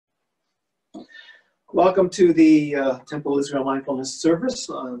Welcome to the Temple Israel Mindfulness Service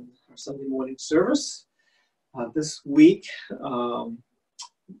on our Sunday morning service. This week, I'm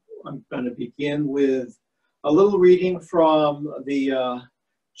going to begin with a little reading from the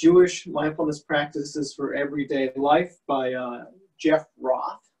Jewish Mindfulness Practices for Everyday Life by Jeff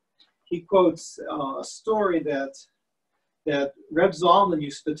Roth. He quotes a story that Reb Zalman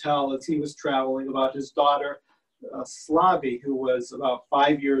used to tell as he was traveling about his daughter, Slavi, who was about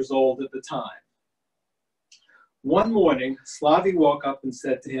 5 years old at the time. One morning, Slavi woke up and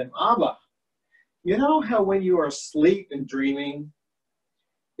said to him, "Abba, you know how when you are asleep and dreaming,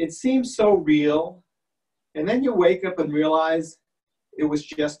 it seems so real, and then you wake up and realize it was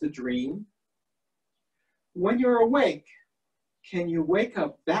just a dream? When you're awake, can you wake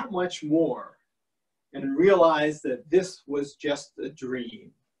up that much more and realize that this was just a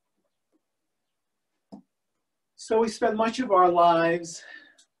dream?" So we spend much of our lives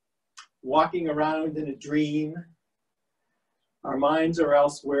walking around in a dream. Our minds are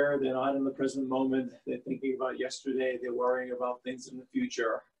elsewhere. They're not in the present moment. They're thinking about yesterday. They're worrying about things in the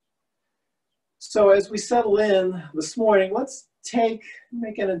future. So as we settle in this morning, let's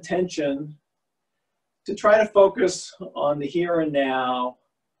make an intention to try to focus on the here and now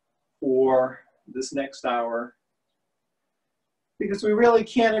for this next hour, because we really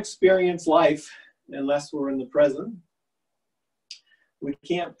can't experience life unless we're in the present. We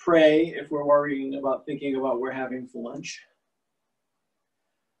can't pray if we're thinking about we're having for lunch.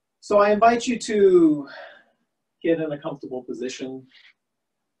 So I invite you to get in a comfortable position,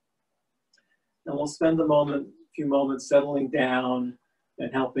 and we'll spend a few moments settling down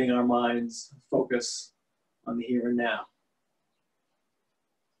and helping our minds focus on the here and now.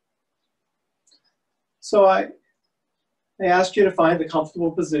 So I ask you to find a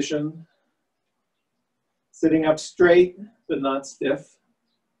comfortable position, sitting up straight but not stiff.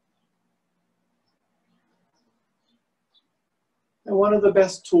 And one of the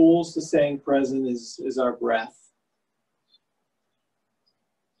best tools to staying present is our breath.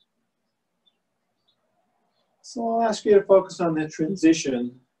 So I'll ask you to focus on that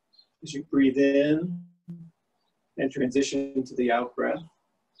transition as you breathe in and transition to the out breath.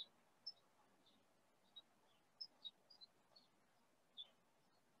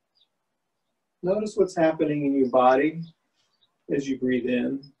 Notice what's happening in your body as you breathe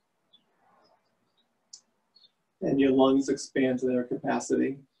in, and your lungs expand to their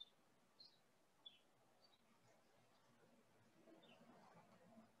capacity.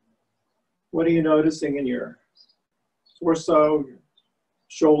 What are you noticing in your torso, your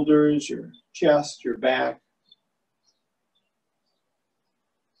shoulders, your chest, your back?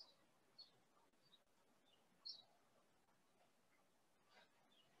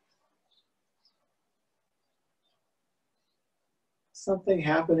 Something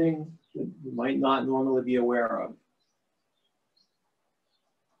happening that you might not normally be aware of.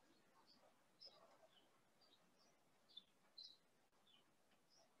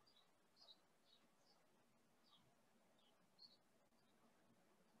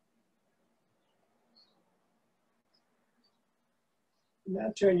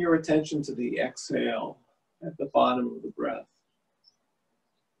 Now turn your attention to the exhale at the bottom of the breath.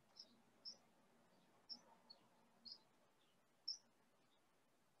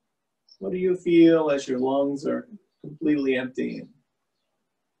 What do you feel as your lungs are completely emptying?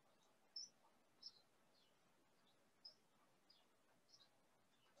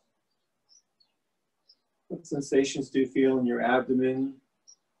 What sensations do you feel in your abdomen,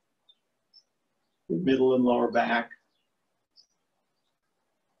 your middle and lower back?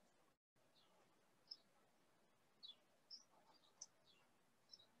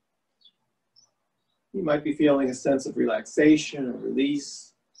 You might be feeling a sense of relaxation or release.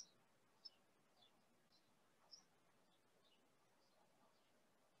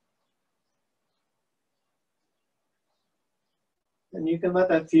 And you can let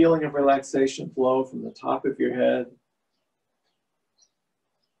that feeling of relaxation flow from the top of your head,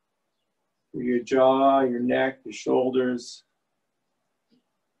 through your jaw, your neck, your shoulders,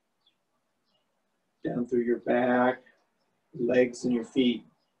 down through your back, your legs, and your feet.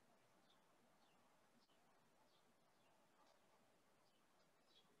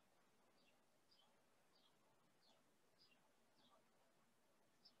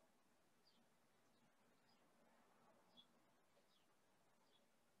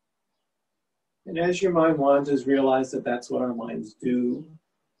 And as your mind wanders, realize that that's what our minds do.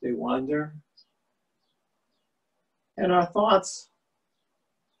 They wander. And our thoughts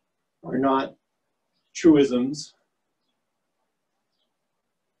are not truisms.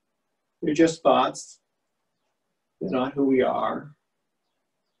 They're just thoughts. They're not who we are.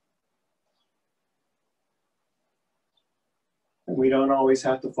 And we don't always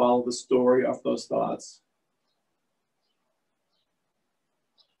have to follow the story of those thoughts.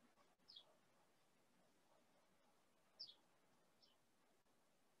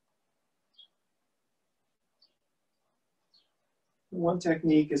 One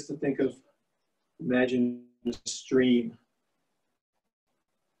technique is to imagine a stream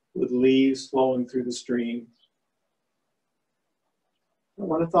with leaves flowing through the stream. And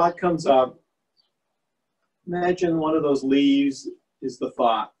when a thought comes up, imagine one of those leaves is the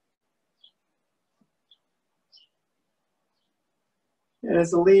thought. And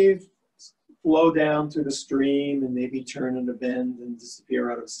as the leaves flow down through the stream and maybe turn in a bend and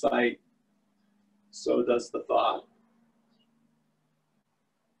disappear out of sight, so does the thought.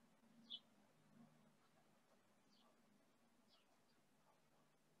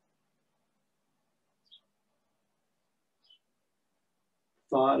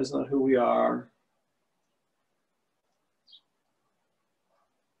 Thought is not who we are.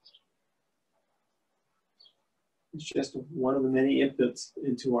 It's just one of the many inputs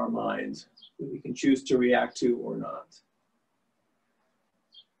into our minds that we can choose to react to or not.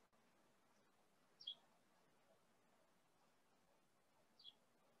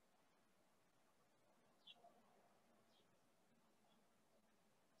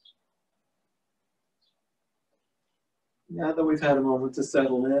 Now that we've had a moment to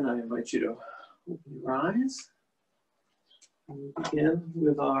settle in, I invite you to open your eyes. And we begin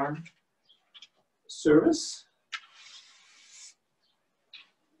with our service.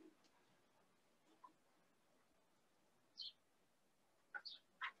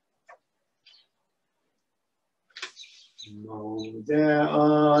 Modeh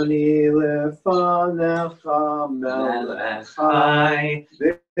ani lefanecha melech chai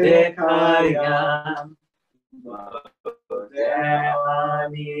v'kayam. Modeh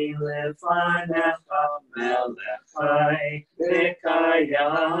ani lefanecha melech chai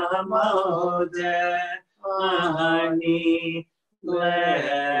v'kayam. Modeh ani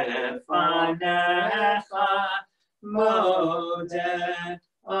lefanecha. Modeh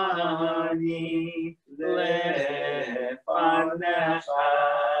ani lefanecha.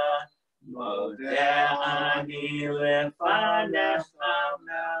 Modeh ani lefanecha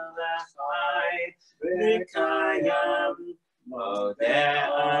melech chai v'kayam. Modeh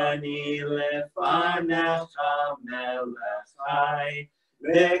ani lefanecha melech chai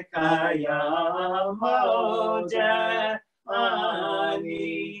v'kayam. Modeh ani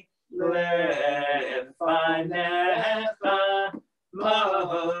lefanecha.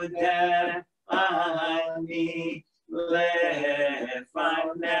 Modeh ani lefanecha.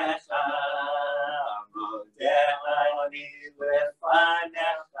 Modeh ani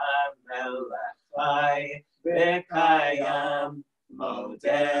lefanecha melech chai v'kayam.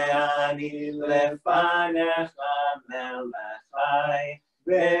 Modeh ani lefanecha melech chai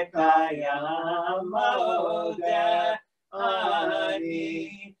v'kayam. Modeh ani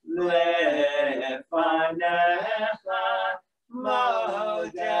lefanecha.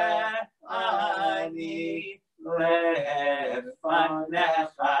 Modeh ani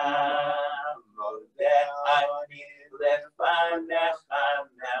lefanecha. Modeh ani lefanecha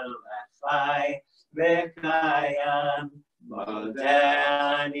melech chai v'kayam. Modeh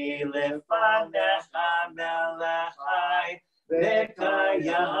ani lefanecha melech chai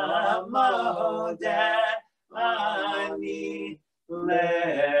v'kayam. Modeh ani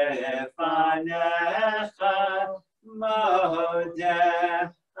lefanecha. Modeh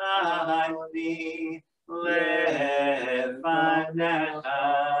ani lefanecha.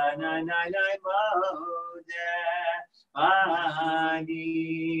 Na na na. Modeh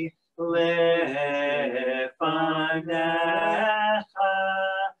ani lefanecha.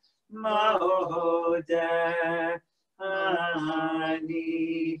 Modeh ani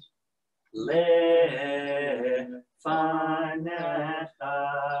lefanecha.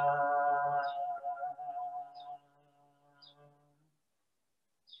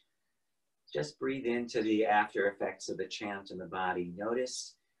 Just breathe into the after effects of the chant in the body.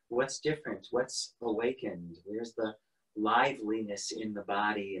 Notice what's different, what's awakened. Where's the liveliness in the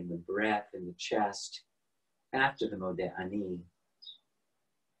body, in the breath, in the chest after the Modeh Ani.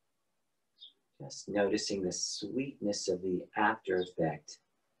 Just noticing the sweetness of the after effect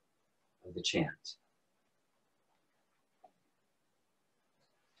of the chant.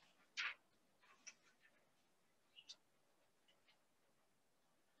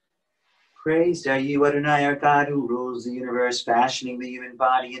 Praised are you, Adonai, our God, who rules the universe, fashioning the human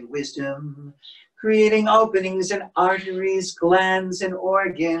body in wisdom, creating openings and arteries, glands and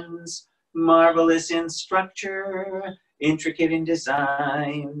organs, marvelous in structure, intricate in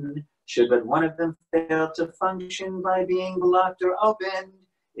design, Should but one of them fail to function by being blocked or opened,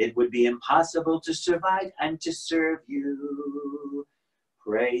 it would be impossible to survive and to serve you.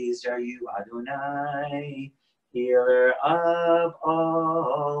 Praised are you, Adonai, healer of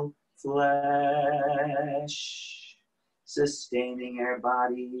all flesh, sustaining our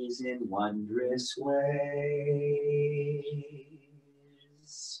bodies in wondrous ways.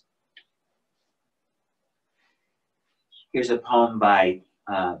 Here's a poem by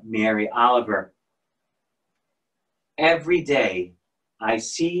Mary Oliver. Every day I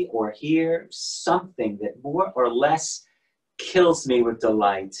see or hear something that more or less kills me with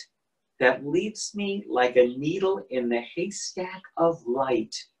delight, that leaves me like a needle in the haystack of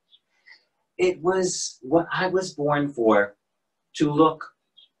light. It was what I was born for, to look,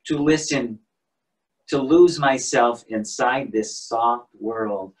 to listen, to lose myself inside this soft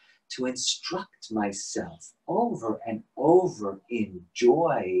world, to instruct myself over and over in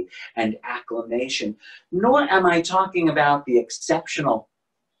joy and acclamation. Nor am I talking about the exceptional,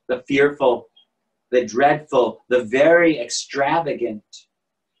 the fearful, the dreadful, the very extravagant,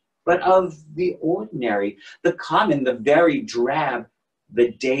 but of the ordinary, the common, the very drab,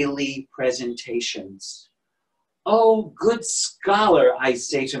 the daily presentations. Oh, good scholar, I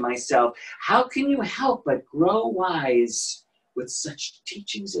say to myself, how can you help but grow wise with such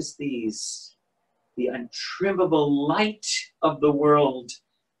teachings as these? The untrimmable light of the world,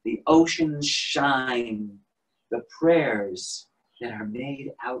 the ocean's shine, the prayers that are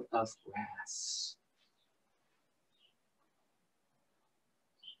made out of grass.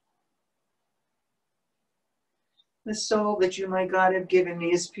 The soul that you, my God, have given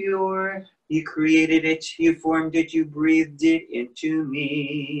me is pure. You created it, you formed it, you breathed it into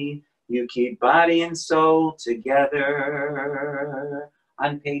me. You keep body and soul together.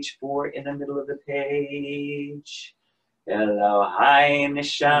 On page 4 in the middle of the page. Elohai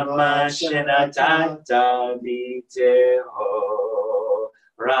neshama shenatata b'teho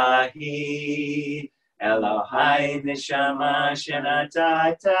rahi. Elohai neshama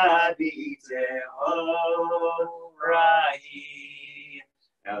shenatata b'teho rahi.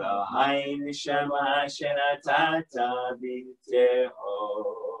 Elohai neshama shenatata b'teho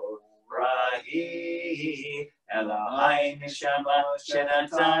rahi. Elohai neshama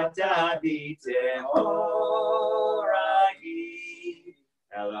shenatata b'teho rahi.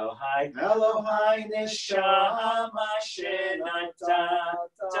 Elohai neshama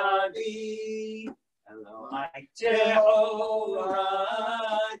shenatata b'teho. Elohai tehorahi.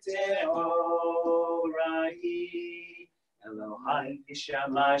 Elohai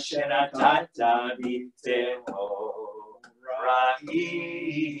neshama shenatata b'teho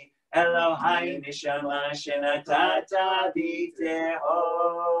rahi. Elohai neshama shenatata b'teho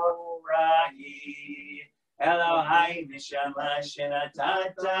rahi. Elohai neshama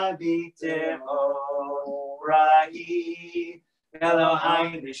shenatata b'teho rahi. Elohai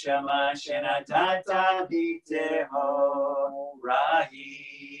neshama shenatata b'teho rahi.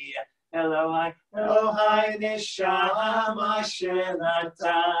 Elohai neshama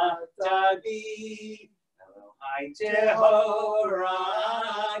shenatata b'teho. Elohai tehorahi.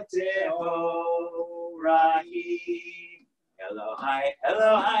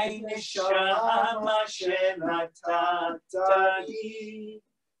 Elohai neshama shenatata b'teho.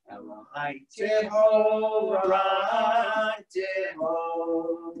 Elohai tehorahi.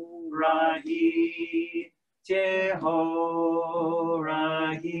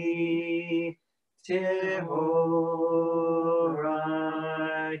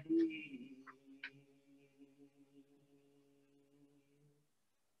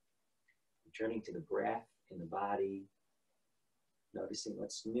 Returning to the breath in the body, noticing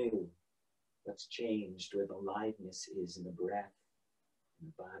what's new, what's changed, where the aliveness is in the breath, in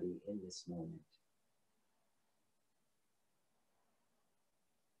the body in this moment.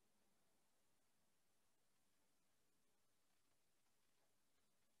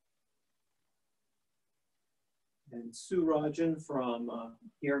 And Sue Rajan from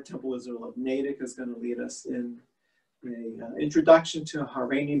here, Temple Israel of Natick, is going to lead us in an introduction to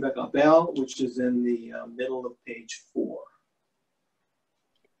Hareini Begabel, which is in the middle of page 4.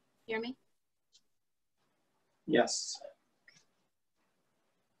 Hear me? Yes.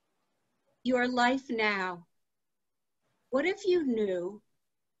 Your life now. What if you knew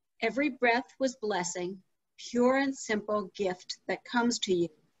every breath was blessing, pure and simple gift that comes to you,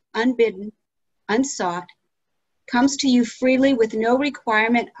 unbidden, unsought, comes to you freely with no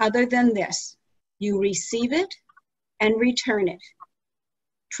requirement other than this. You receive it and return it,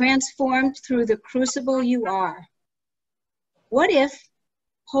 transformed through the crucible you are. What if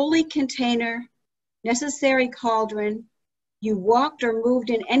holy container, necessary cauldron, you walked or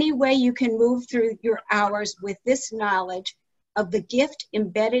moved in any way you can move through your hours with this knowledge of the gift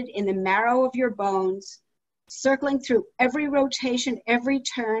embedded in the marrow of your bones, circling through every rotation, every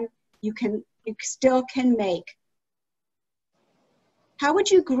turn you still can make. How would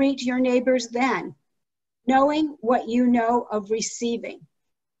you greet your neighbors then, knowing what you know of receiving?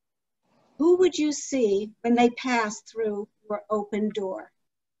 Who would you see when they pass through your open door?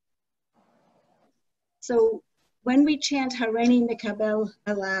 So when we chant Hareini Mikabel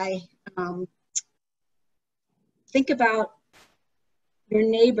Alai, think about your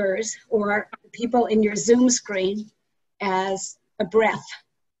neighbors or people in your Zoom screen as a breath,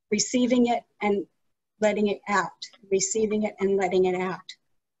 receiving it and letting it out, receiving it and letting it out.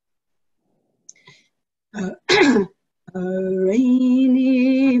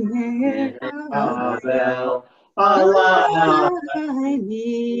 Hareini Mikabel Alai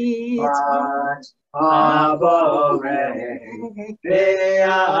mitzvot Hareini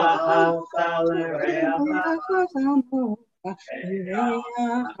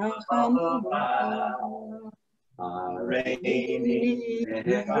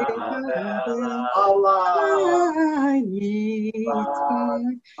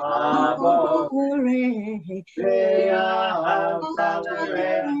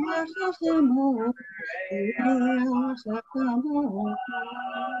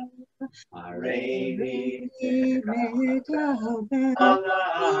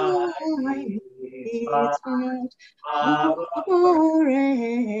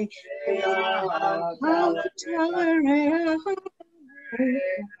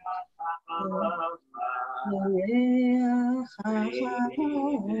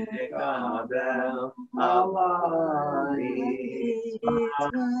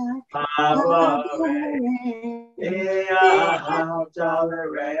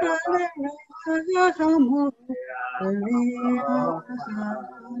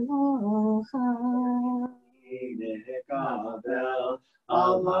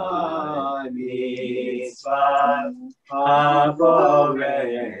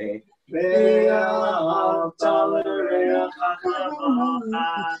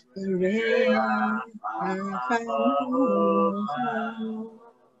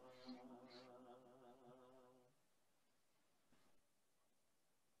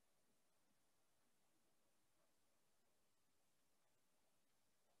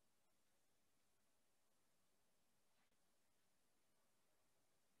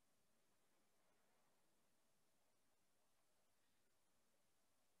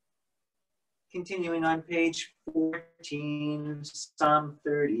Continuing on page 14, Psalm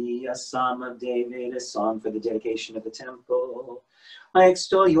 30, a psalm of David, a psalm for the dedication of the temple. I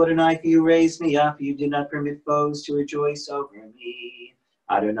extol you, Adonai, for you raised me up. You did not permit foes to rejoice over me.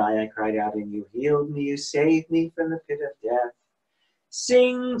 Adonai, I cried out and you healed me. You saved me from the pit of death.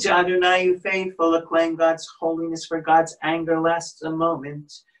 Sing to Adonai, you faithful, acclaim God's holiness, for God's anger lasts a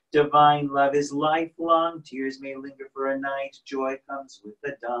moment. Divine love is lifelong. Tears may linger for a night. Joy comes with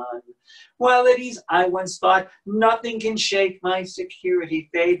the dawn. While at ease, I once thought, nothing can shake my security.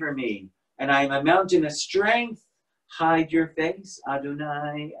 Favor me, and I am a mountain of strength. Hide your face,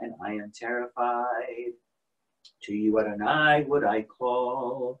 Adonai, and I am terrified. To you, Adonai, would I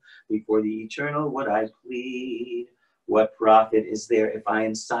call. Before the eternal would I plead. What profit is there if I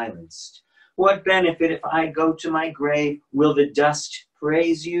am silenced? What benefit if I go to my grave? Will the dust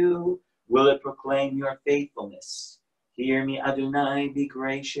praise you? Will it proclaim your faithfulness? Hear me, Adonai, be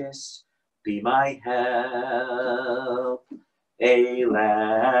gracious. Be my help.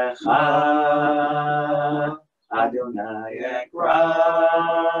 Elecha, Adonai ekra.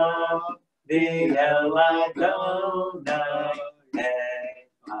 V'el Adonai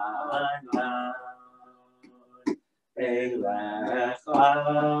ekra. Elecha,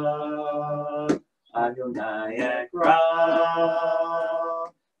 Adonai ekra,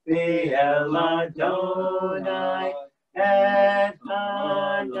 v'el Adonai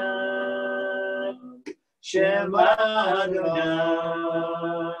etchanan. Shema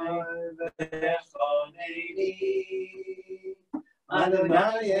Adonai v'choneni,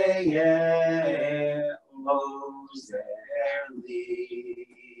 Adonai ozer li.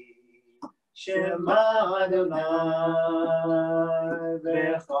 Shema Adonai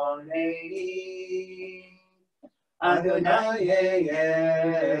v'choneni, Adonai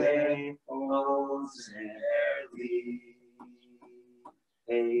ozer li.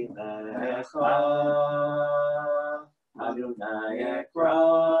 Elecha, Adonai ekra,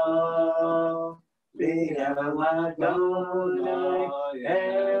 v'el Adonai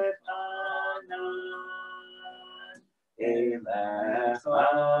etchanan. Elecha,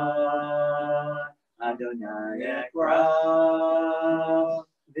 Adonai ekra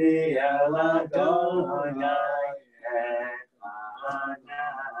v'el Adonai ekmanan.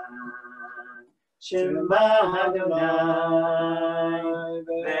 Shema Adonai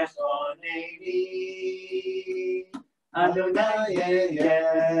v'choneni Adonai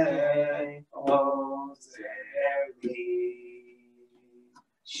ozeri.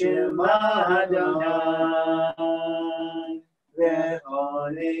 Shema Adonai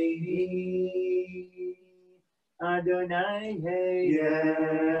v'choneni Adonai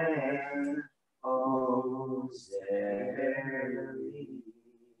ozeri.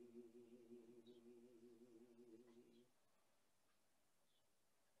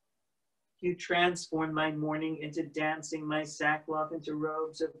 You transform my mourning into dancing, my sackcloth into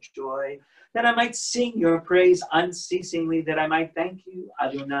robes of joy, that I might sing your praise unceasingly, that I might thank you,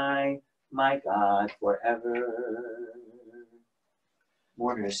 Adonai, my God, forever.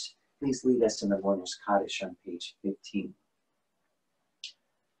 Mourners, please lead us in the Mourner's Kaddish on page 15.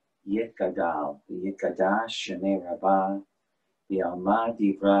 Yitgadal, Yitgadash, Shemei Rabbah, V'alma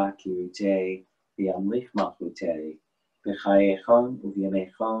Divra Kirite, V'amlich Malchute, B'chayechon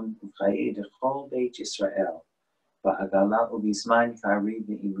u'v'yamechon u'v'chaye d'chol Beit Yisrael ba'agala u'b'zman karib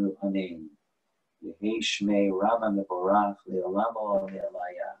v'imru amen. Yehi shmei Rama mevorach le'olam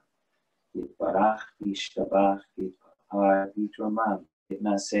le'alaya. Yitbarach v'yishtabach v'yitpar v'yitromam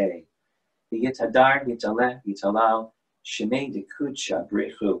v'yitnaseh. V'yitadar v'yitaleh v'yitalal shmei d'kudsha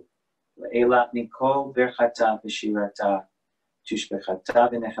b'rechu. Le'elat mikol berchata v'shirata tushbechata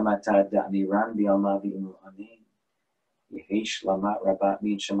v'nechamata da'miran v'alma v'imru amen. Yehi shlamat rabat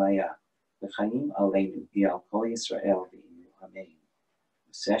min shemaya, v'chaim aleinu v'al kol Yisrael v'imru amen.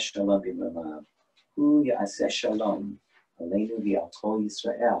 Aseh shalom b'mamav, hu ya'aseh shalom aleinu v'al kol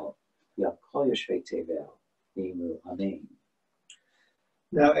Yisrael v'al kol yoshvei tevel v'imru amen.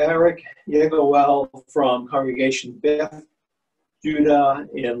 Now, Eric Yegowell from Congregation Beth Judah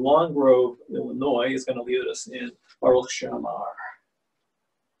in Long Grove, Illinois, is going to lead us in Baruch Shamar.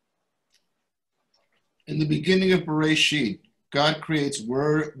 In the beginning of Bereshit, God creates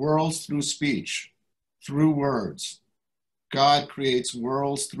worlds through speech, through words. God creates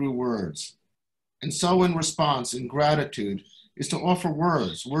worlds through words. And so in response, in gratitude, is to offer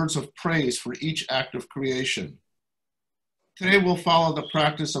words of praise for each act of creation. Today we'll follow the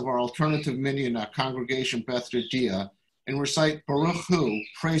practice of our alternative minyan at Congregation Beth Judah and recite Baruch Hu,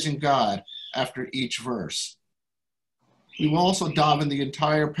 praising God after each verse. We will also daven the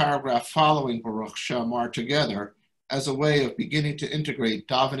entire paragraph following Baruch Shamar together as a way of beginning to integrate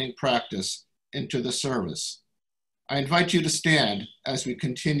davening practice into the service. I invite you to stand as we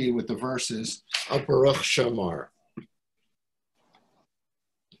continue with the verses of Baruch Shamar.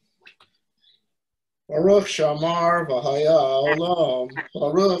 Baruch Shamar v'haya olam,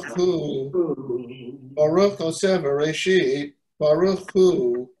 Baruch Hu, Baruch Oseh v'reshit, Baruch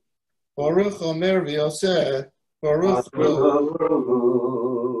Hu, Baruch Omer v'yoseh, Baruch Hu,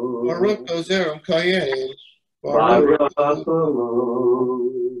 Baruch Ozer Kayim, Baruch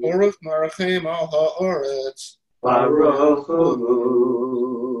Hu, Baruch Marachem al ha'oretz, Baruch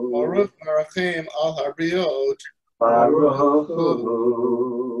Hu, Baruch Marachem al ha'briot, Baruch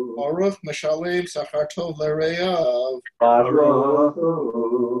Hu, Baruch Meshalem Sachar Tov L'Reyav, Baruch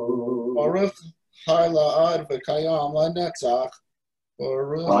Hu, Baruch Chai La'ad V'Kayam La'netzach,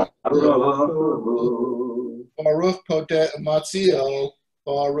 Baruch Hu, Baruch Podeh Matzio,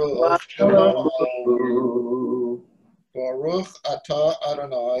 Baruch Shalom, Baruch Atah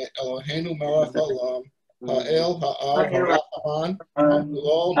Adonai Eloheinu Melech Olam, Ha'el Ha'av Ha'Rahman,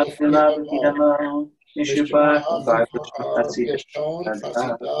 Ha'Gol B'Fiyadav, Mishpach B'Char Yeshon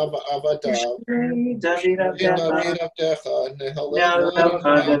Chasidav Avadav, David Avdecha, Nehalel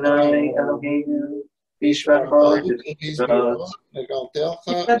Adonai Eloheinu, Bishvachot B'Zmirot,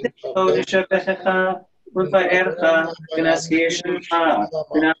 Negaldelcha, Nishabecha, Ulfa'ercha, V'nazkir Shemcha,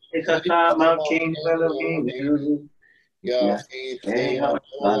 V'naftechacha, Malkeinu Eloheinu, Yachid Chayam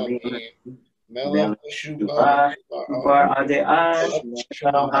Olamim, Melech Meshubach, Ubar Ade'ad,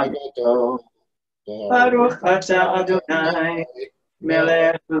 Shalom Hagadol, Baruch Atah Adonai,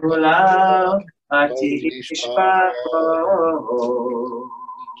 Melech L'olam, Ati Yishpachot.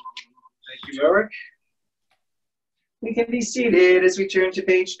 Thank you, Eric. We can be seated as we turn to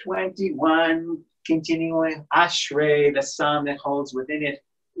page 21, continuing Ashrei, the psalm that holds within it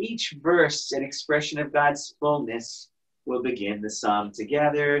each verse an expression of God's fullness. We'll begin the psalm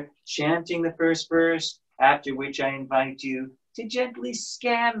together, chanting the first verse, after which I invite you to gently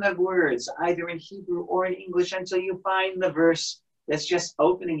scan the words, either in Hebrew or in English, until you find the verse that's just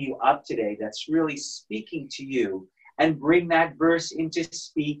opening you up today, that's really speaking to you, and bring that verse into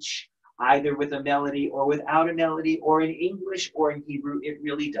speech either with a melody or without a melody, or in English or in Hebrew. It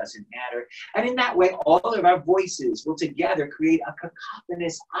really doesn't matter. And in that way, all of our voices will together create a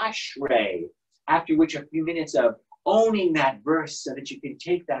cacophonous ashrei, after which a few minutes of owning that verse so that you can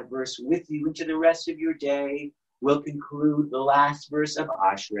take that verse with you into the rest of your day will conclude the last verse of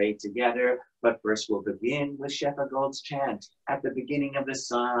Ashrei together. But first we'll begin with Shefa Gold's chant at the beginning of the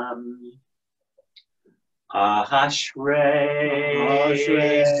psalm. Ashrei,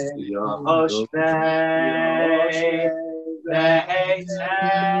 Yoshvei,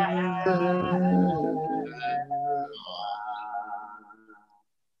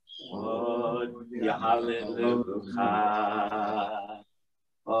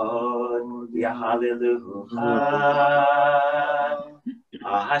 Hallelujah. Hallelujah.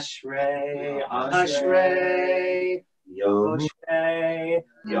 Ashrei, Ashrei, Yoshvei,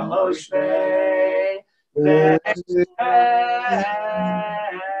 Yoshvei,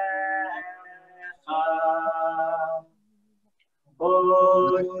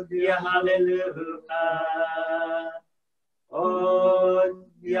 Hallelujah. Hallelujah.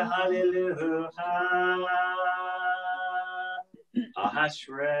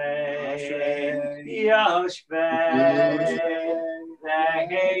 Ashrei, Yoshvei,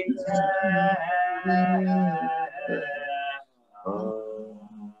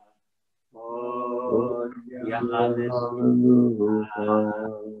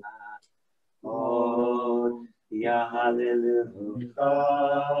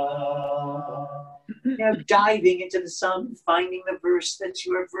 Now diving into the psalm, finding the verse that's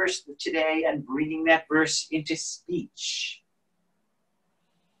your verse today and bringing that verse into speech.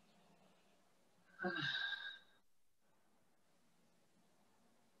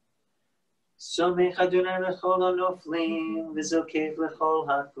 Somech Adonai lechol hanoflim, v'zokev lechol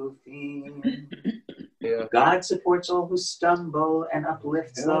hakufim. God supports all who stumble and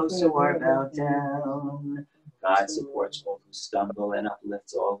uplifts those who are bowed down. God supports all who stumble and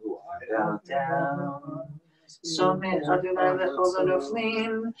uplifts all who are bowed down. Somech Adonai lechol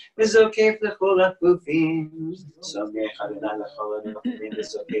hanoflim, v'zokev lechol hakufim. Somech Adonai lechol hanoflim,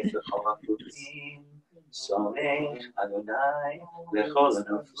 v'zokev lechol hakufim. Somech Adonai lechol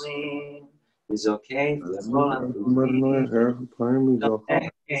hanoflim. Is okay for the whole of Adonai lechol hanoflim.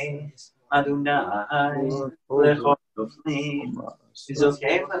 Is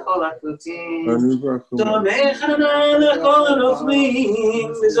okay for the whole of Tomech Adonai lechol hanoflim.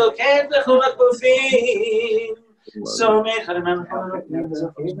 Is okay for the whole of Tomech Adonai lechol hanoflim.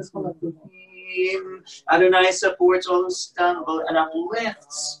 Is okay for the whole of Adonai supports all who stumble and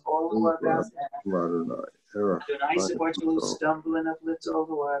uplifts all who are bowed down. Adonai supports all who stumble and uplifts all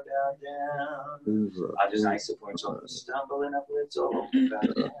who are bowed down. Adonai supports all who stumble and uplifts all who are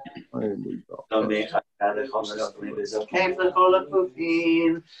bowed down. Somech Adonai lechol hanoflim v'zokeh lechol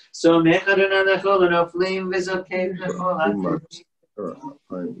hakufim. Somech Adonai lechol hanoflim v'zokeh lechol hakufim.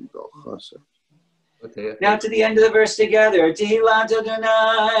 Now to the end of the verse together. Tehillat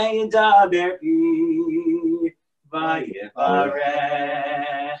Adonai daber pi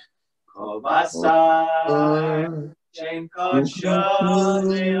v'yevarech. Kol basar, Shem kodsho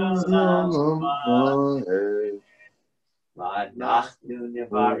le'olam va'ed. V'anachnu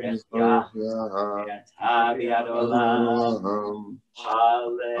nevarech Yah, ve'ata b'yad olam.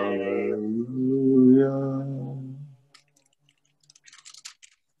 Hallelujah.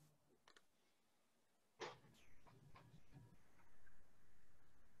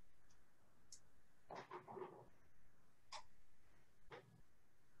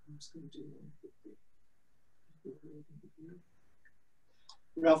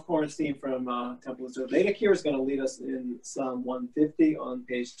 Ralph Kornstein from Temple of Vedakir is going to lead us in Psalm 150 on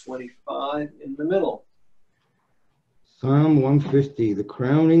page 25 in the middle. Psalm 150, the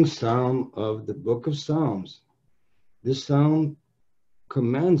crowning psalm of the book of Psalms. This psalm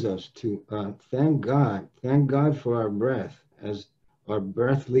commands us to thank God for our breath. As our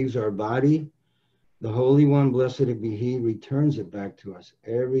breath leaves our body, the Holy One, blessed be He, returns it back to us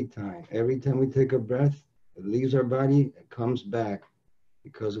every time. Every time we take a breath, it leaves our body, it comes back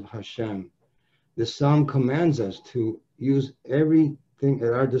because of Hashem. This psalm commands us to use everything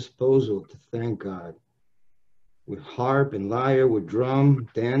at our disposal to thank God. With harp and lyre, with drum,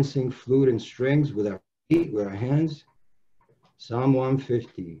 dancing, flute, and strings, with our feet, with our hands. Psalm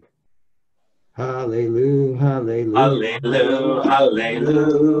 150. Hallelujah, hallelujah, hallelujah,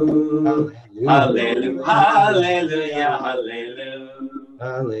 hallelujah, hallelujah, hallelujah, hallelujah,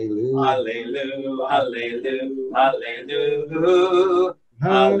 hallelujah, hallelujah, hallelujah.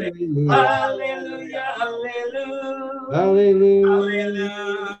 Hallelujah, hallelujah, hallelujah,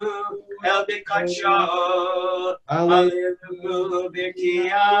 hallelujah, El Bikacho, Hallelujah,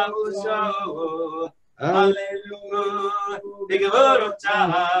 Birkia Uzo, Hallelujah,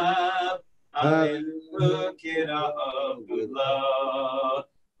 Bigavotav, Hallelujah, Kira of good love.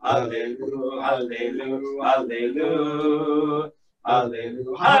 Hallelujah, Hallelujah, Hallelujah,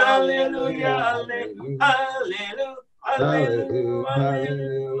 Hallelujah, Hallelujah, Hallelujah, Hallelujah,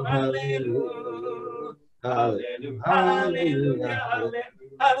 Hallelujah, Hallelujah, Hallelujah, Hallelujah,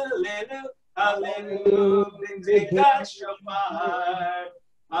 Hallelujah, Hallelujah, B'Tekat Shofar,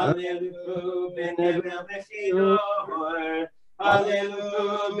 Hallelujah, B'Nevel Mechior,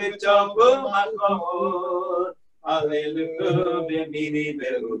 Hallelujah, B'Tobu Makor, Hallelujah, B'Mini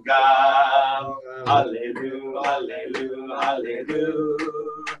Be'Ugam, Hallelujah, Hallelujah, Hallelujah.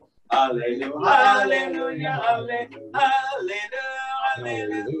 Hallelujah, hallelujah, hallelujah,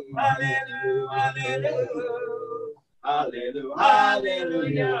 hallelujah, hallelujah, hallelujah,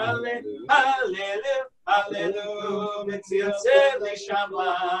 hallelujah, hallelujah, hallelujah, b'tziltzil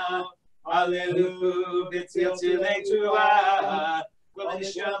shama, hallelujah, b'tziltzil teruah,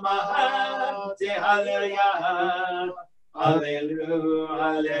 v'neshama hallelujah, hallelujah,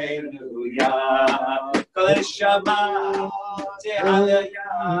 hallelujah, v'neshama hallelujah,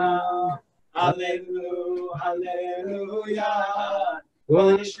 hallelujah, hallelujah.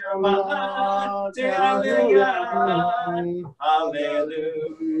 Hallelujah, hallelujah,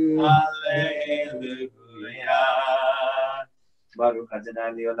 hallelujah. Baruch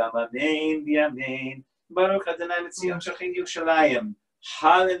Adonai Leolam Amen v'Amen. Baruch Adonai Metzion Shochin Yerushalayim.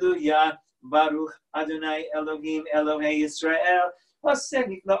 Hallelujah. Baruch Adonai Elohim Elohei Yisrael. Oseh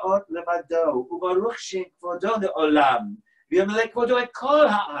niflaot levado ubaruch shekvodo leolam. V'yamelech kvodo et kol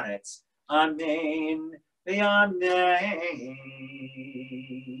haaretz. Amen. Amen.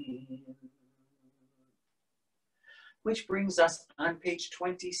 Which brings us on page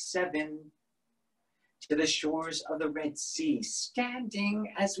 27 to the shores of the Red Sea,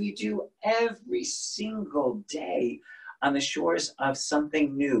 standing as we do every single day on the shores of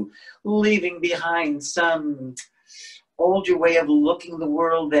something new, leaving behind some older way of looking the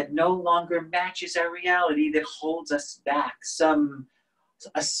world that no longer matches our reality, that holds us back, some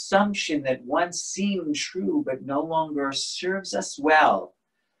assumption that once seemed true but no longer serves us well,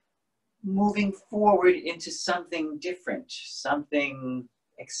 moving forward into something different, something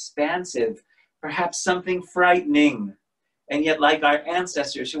expansive, perhaps something frightening. And yet, like our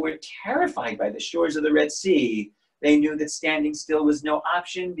ancestors who were terrified by the shores of the Red Sea, they knew that standing still was no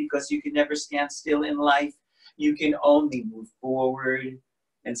option, because you can never stand still in life. You can only move forward.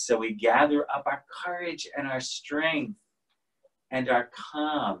 And so we gather up our courage and our strength and our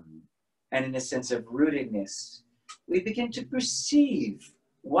calm, and in a sense of rootedness, we begin to perceive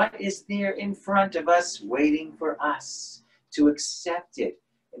what is there in front of us, waiting for us to accept it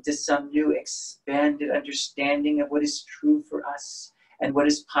into some new expanded understanding of what is true for us and what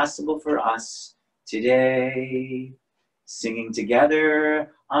is possible for us today. Singing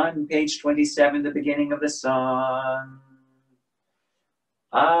together on page 27, the beginning of the song.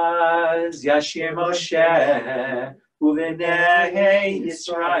 Az Yashir Moshe Uvenei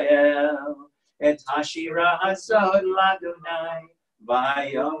Yisrael et Hashira Hazod Ladonai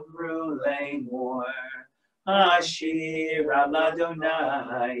Vayomru Leimor Hashira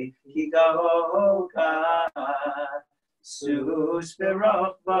Ladonai Higaoka Sus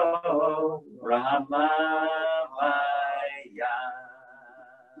Berokbo Ramayam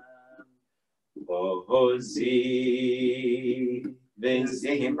Ozi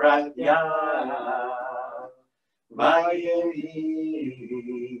V'zimrat Yah Vayeri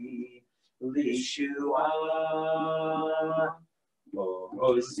Lishua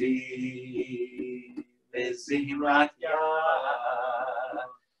Ozi V'zimrat Yah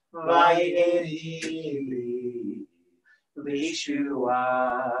Vayeri Lishua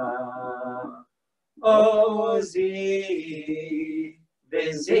Ozi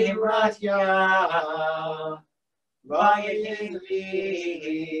V'zimrat Yah Vayeli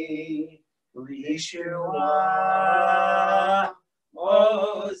Lishua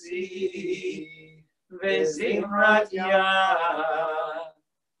Ozi V'zimrat Yah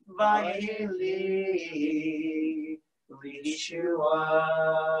Vayeli Lishua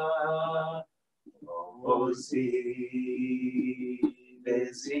Ozi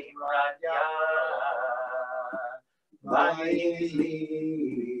V'zimrat Yah Vayeli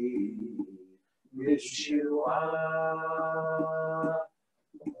Yeshua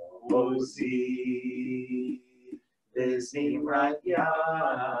Ozi V'zimrat Yah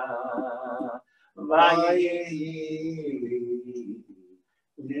Vayeli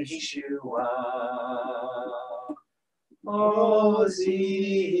Yeshua Ozi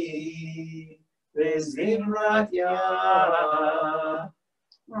Vezimratya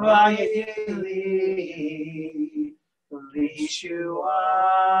Vayeli Lishua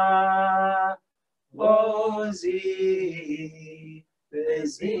Ozi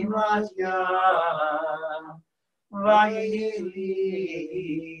Vezimratya Vayeli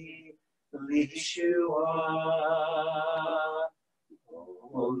Lishua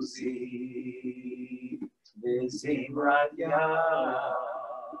Ozi Vezimratya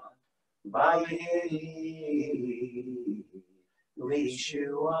Vayeli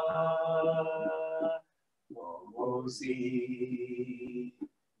Lishua Ozi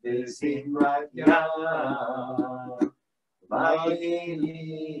Vezimratya Vayeli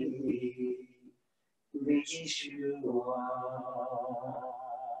Lishua.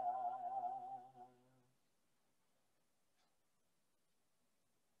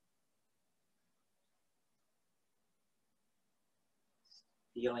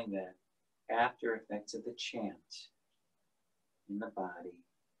 Feeling the after effects of the chant in the body.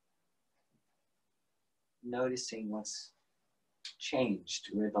 Noticing what's changed,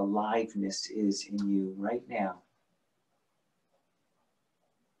 where the aliveness is in you right now.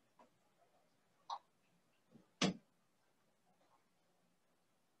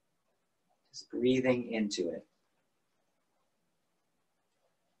 Just breathing into it.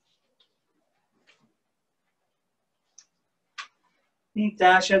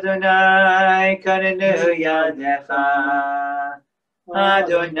 Nitash Adonai Karenu Yadecha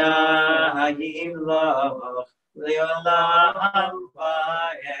Adonai Yimloch Leolam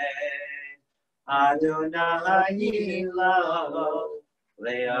Vaed Adonai Yimloch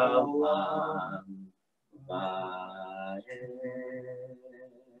Leolam Vaed.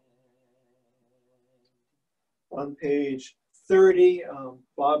 On page 30,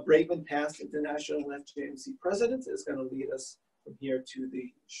 Bob Brakeman, past International FJMC president, is going to lead us from here to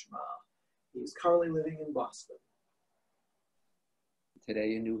the Shema. He's currently living in Boston.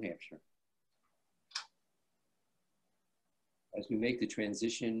 Today in New Hampshire. As we make the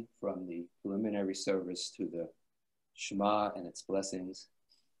transition from the preliminary service to the Shema and its blessings,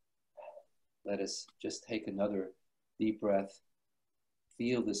 let us just take another deep breath,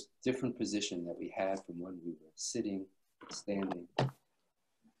 feel this different position that we had from when we were sitting, standing.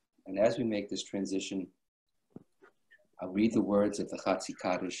 And as we make this transition, I'll read the words of the Chatzi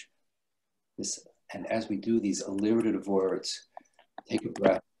Kaddish. And as we do these alliterative words, take a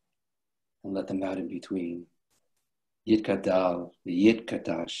breath and let them out in between. Yitkadal,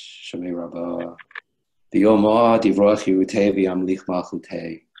 Yitkadash, Shemei Rabbah, V'yomah Divrach Yerutei V'yamlich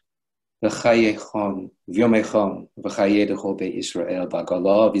Malchutei, V'chayechon, V'yomechon, V'chayedecho Be'Yisrael,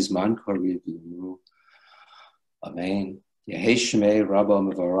 B'agalah V'zman Kariv V'yomru. Amen. Yehei Shemei Rabbah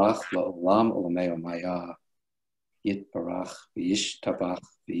Mevarach La'olam Olamei Omayah. Yitbarach, V'yishtabach,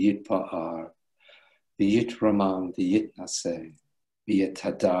 V'yitpa'ar, V'yitramam, V'yitnaseh,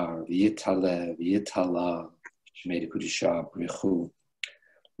 V'yitadar, V'yitaleh, V'yitala, Shmei Kudisha, Brichu,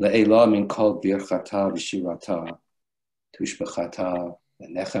 Le'elah min kol birchata v'shirata, Tushbechata,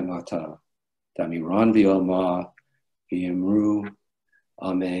 V'nechemata, Damiran v'yoma, V'yimru,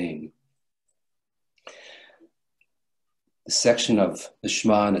 Amen. The section of the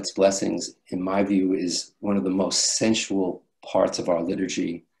Shema and its blessings, in my view, is one of the most sensual parts of our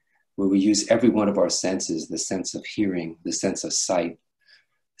liturgy, where we use every one of our senses, the sense of hearing, the sense of sight,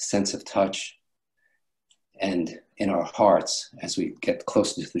 the sense of touch, and in our hearts, as we get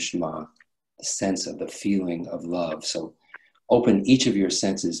closer to the Shema, the sense of the feeling of love. So open each of your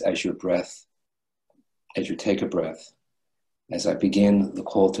senses as you take a breath, as I begin the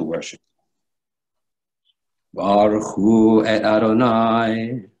call to worship. Baruch Hu et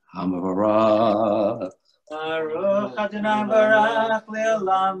Adonai HaMevarach. Baruch Adonai Barak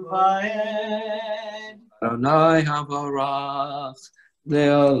Le'olam Vaed. Adonai HaMevarach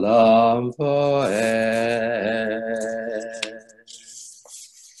Le'olam Vaed.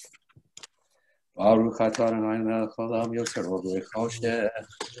 Baruch atah Adonai melech haolam yotzer or v'choshech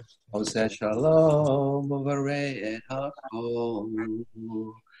oseh shalom u'varei et hakol.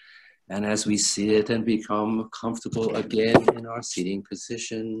 And as we sit and become comfortable again in our seating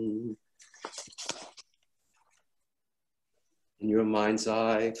position, in your mind's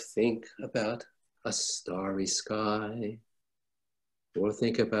eye, think about a starry sky, or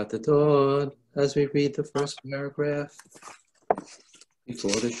think about the dawn as we read the first paragraph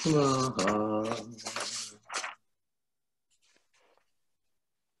before the Shema.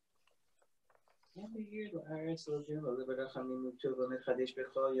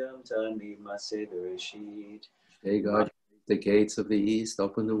 Hey God, the gates of the east,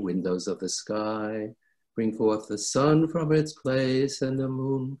 open the windows of the sky, Bring forth the sun from its place and the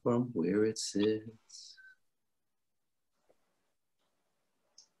moon from where it sits.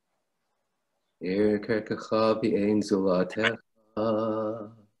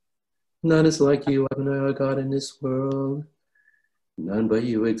 None is like you, Adonai, our God, in this world. None but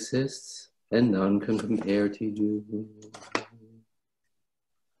you exists, and none can compare to you.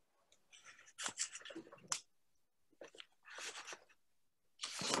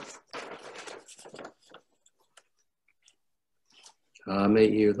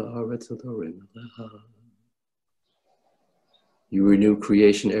 You renew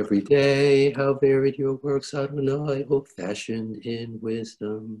creation every day. How varied your works, Adonai, O fashioned in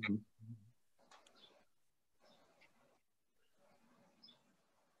wisdom.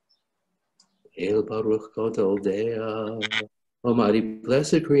 El Baruch Gadol Dea. Almighty,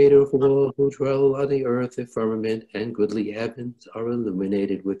 blessed Creator of all who dwell on the earth, the firmament and goodly heavens are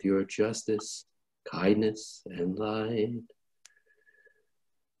illuminated with your justice, kindness, and light.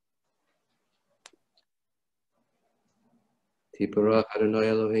 Tiparach Adonai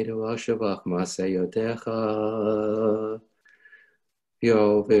Eloheinu Ashavach Maseyotecha.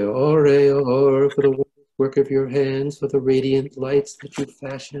 Yo ve'ore for the work of your hands, for the radiant lights that you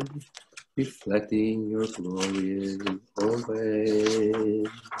fashioned, reflecting your glory always.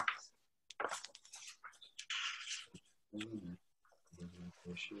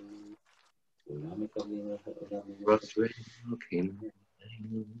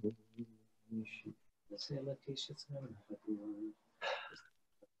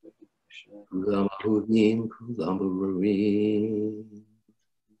 Kulam Ahudim, Kulam Urim.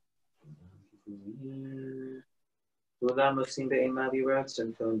 כולם עושים באימה ויראת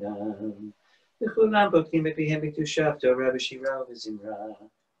כולם. וכולם בוקדים בפיהם בקדושה, תורה ושירה וזמרה.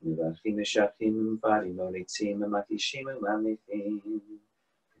 מברכים משבחים ומפארים מוריצים ומקישים וממליכים.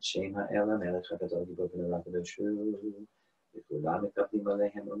 את שם האל המלך הגדול גיבור ונורא קדוש הוא. וכולם מקבלים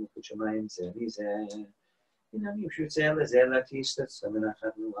עליהם ומלכות שמיים זה מזה.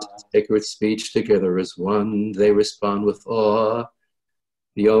 Sacred speech together as one, they respond with awe.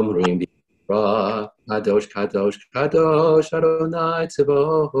 The Omrim Kadosh, Kadosh, Kadosh, Adonai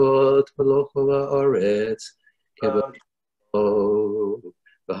Tzavot, Moloch ha'aretz, Kevod,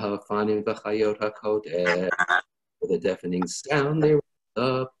 v'hafanim v'chayot hakodesh. With a deafening sound they rose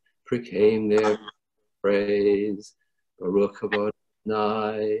up, proclaim their praise. Baruch Kavod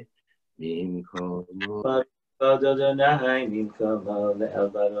Adonai, Mim Kol Mo. Adonai Mimkomo le'el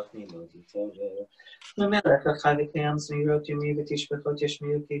baruch mimoti tover. L'melech achai v'kayam zmirot yumi v'tishbachot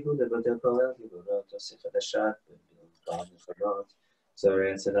yashmiu kihu levodel poel givorot oseh chadashat v'b'ilvad necharot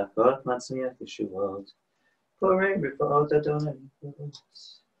zoreh tzedakot matzmiach yeshuvot porei rifa'ot Adonai Mimkomo.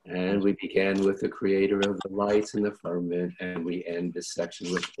 And we began with the creator of the lights and the firmament, and we end this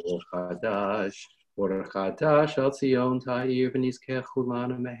section with Or Chadash. Or Chadash al Tzion ta'ir v'nizkech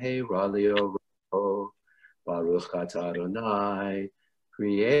chulanu meheira li'oro. Baruch atah Adonai,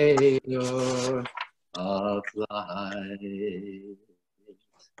 creator of light.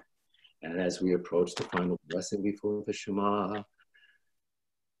 And as we approach the final blessing before the Shema,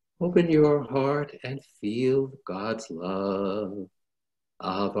 open your heart and feel God's love.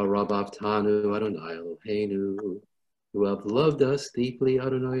 Ahava Rabavtanu Adonai Eloheinu, who have loved us deeply,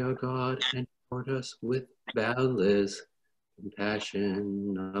 Adonai our God, and toward us with boundless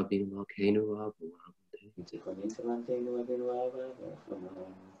compassion. Avinu Malkeinu Avu.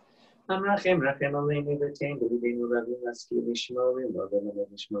 Amrachem rachem aleinu v'tein b'libeinu rabim laskil lishmo v'lov v'lev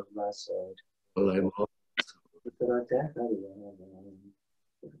lishmo v'lasod.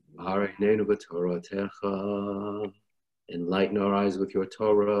 Harinenu b'Toratecha. Enlighten our eyes with your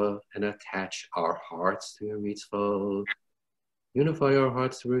Torah and attach our hearts to your mitzvot. Unify our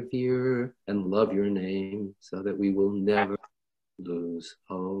hearts to revere and love your name so that we will never lose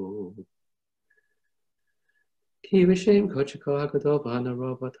hope. And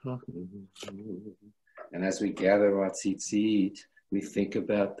as we gather our tzitzit, we think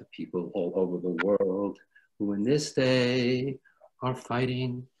about the people all over the world who in this day are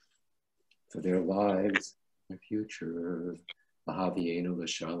fighting for their lives, their future.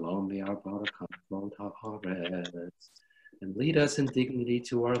 And lead us in dignity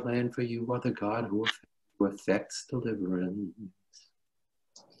to our land, for you are the God who effects deliverance.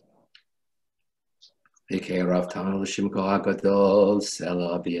 Ikei Rav Tanu l'Shimko HaGadol,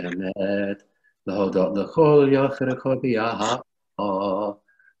 Selah b'Emet, l'hodot l'chol yochid l'chol b'yaha,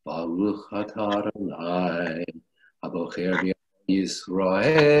 Baruch atah Adonai, habocher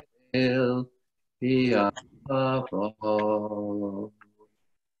b'Yisrael, b'Yahava.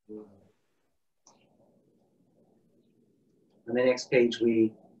 On the next page,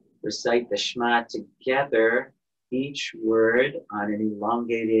 we Recite the Shema together, each word on an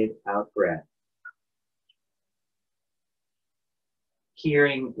elongated out breath.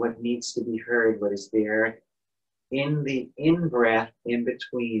 Hearing what needs to be heard, what is there in the in-breath in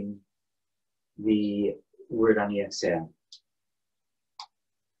between the word on the exhale.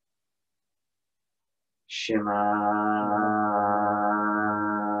 Shema.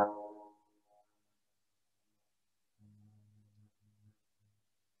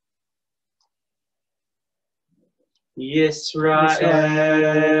 Yisrael.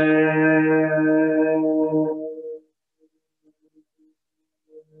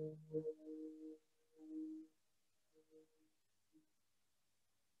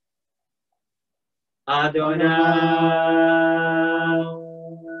 Adonai.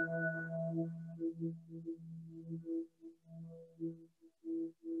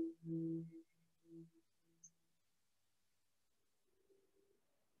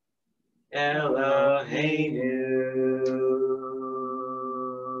 Eloheinu.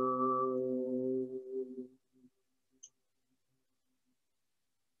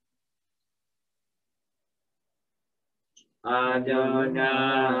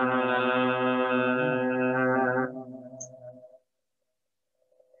 Adonai.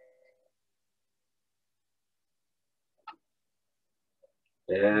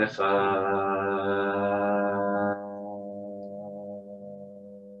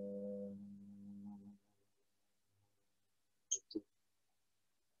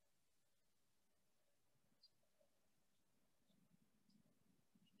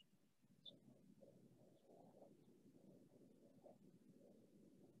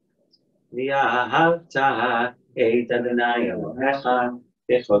 V'ahavta et Adonai Elohecha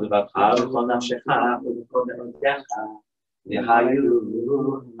b'chol livavcha v'chol nafshecha v'chol me'odecha v'hayu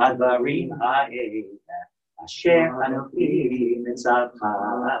advarim ha'ela asher anochi mitzavcha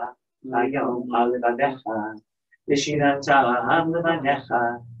hayom al levanecha v'shiratam levanecha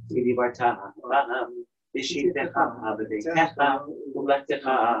v'divartam v'shivtecha b'beitecha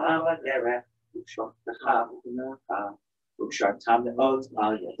u'lechtecha b'derech u'shochtecha b'kunecha Ukshartam le'ot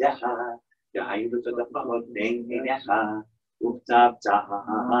al yadecha, yahayu l'todafot bein einecha,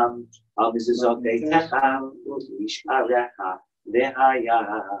 uktavtam al mezuzot beitecha, u'ishkarecha lehaya,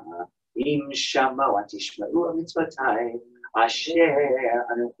 im shama tishma'u mitzvotai, asher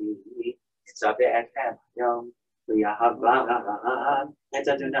anochi nitzaveh etchem hayom, v'yahavam et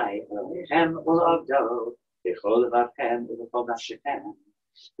Adonai Elohechem u'avdo, b'chol levavchem u'b'chol nafshechem.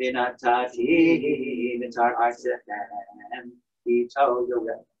 Vinatati mitar artechem, vito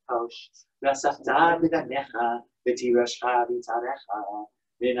yorechosh, rasachta v'ganecha, v'tirashcha v'tarecha,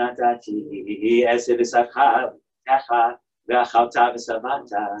 vinatati esiv'isavcha v'techa, v'achalta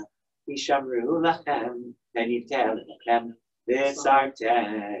v'savanta, v'shamru lachem, v'nivtel lechem,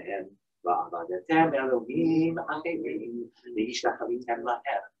 v'sartem, v'avadetem Elohim acherim, v'yishtachavitem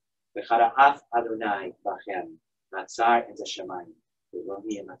lachem, v'chara'af Adonai b'chem, v'atzar et hashamayim.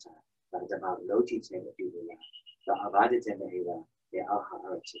 Rohi emata, v'adama lo titem efilia, v'avadetem ehila, ve'al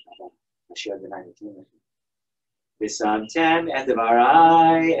ha'aretz v'chava, asher Adonai noten lechem. V'samtem et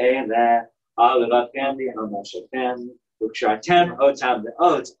dvarai ele, al levavchem v'al nafshechem, v'kshartem otam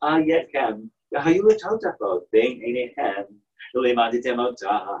le'ot al yedchem, v'hayu l'totafot bein einechem, v'limadtem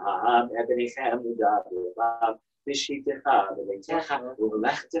otam ebenechem u'dav levav, v'shivtecha v'beitecha,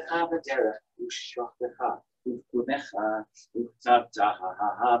 v'lechtecha b'derech, v'shochtecha. U'kunecha,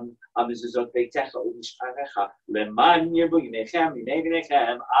 u'ktavtam, amizuzot beitecha, u'mishparecha, leman yirbu yinechem,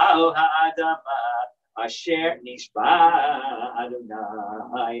 yinechem, al ha'adama, asher nishba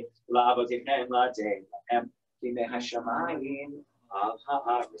Adonai, la'avotichem la'deichem, k'nei hashamayim, al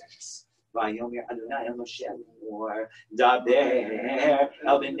ha'aretz. Vayomer Adonai el Moshe Lemor, daber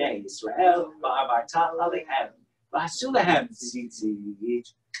el bnei Yisrael, va'amarta aleichem, v'asu lehem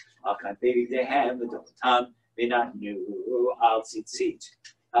tzitzit. Al-Kadei Dehem L'Dotam V'Natnu Al Tzitzit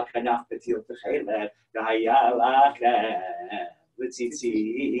Al-Kanaf B'Til T'Chelet V'Haya Lachem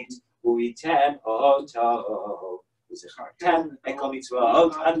L'Tzitzit U'item Oto V'Zechartem Ekol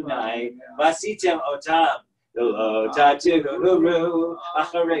Mitzvot Adonai V'Asitem Otam V'Lo Taturu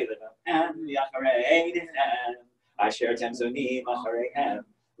Acharei Levavchem V'Acharei Dechem Asher Temzonim Achareihem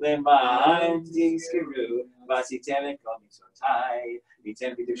Leman Tizkiru V'Asitem Ekol Mitzvotai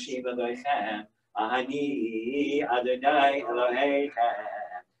V'Tem V'Dushim Elohechem Ani Adonai Elohechem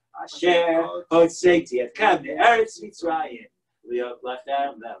Asher Hotzeiti Etchem Ne'eretz Mitzrayim Liot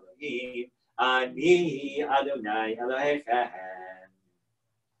Lachem Elohim Ani Adonai Elohechem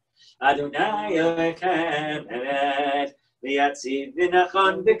Adonai Elohechem Emet ויציב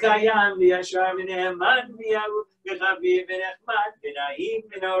ונכון וקיים וישר ונאמן ויהוד וחביב ונחמד ונעים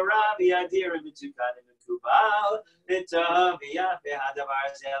ונורא וידיר ומתוקן ומקובל וטוב ויפה הדבר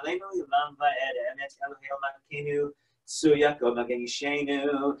הזה עלינו לעולם ועד אמת אלוהי מלכנו צור יעקב מגן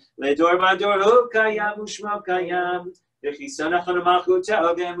אישנו לדור ודור הוא קיים ושמו קיים וכיסון נכון ומלכותו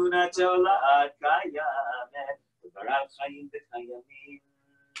ואמונתו לעד קיימת וברד חיים וקיימים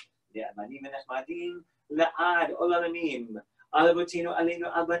נאמנים ונחמדים לעד עולמים על אבותינו עלינו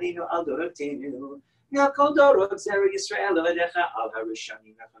על בנינו על דורותינו ועל כל דורות זרע ישראל לבדיך על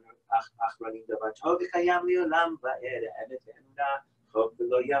הראשונים האחרונים דבר טוב וקיים לעולם ועד אמת ואמונה חוק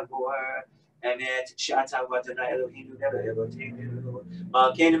ולא יעבור אמת שאתה הוא אדוני אלוהינו ואלוהי אבותינו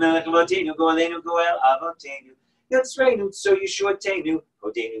מלכנו מלך אבותינו גואלנו גואל אבותינו יוצרנו צור ישועתנו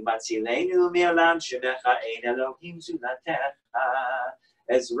הודינו מצילנו מעולם שמך אין אלוהים זולתך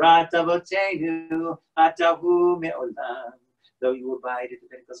עזרת אבותינו אתה הוא מעולם. Though you abide at the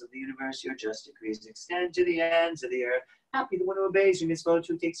pinnacles of the universe, your just decrees extend to the ends of the earth. Happy the one who obeys your mitzvot,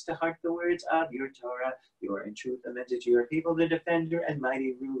 who takes to heart the words of your Torah. You are in truth lamented to your people, the defender and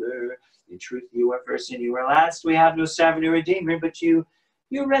mighty ruler. In truth, you are first and you are last. We have no sovereign or redeemer but you.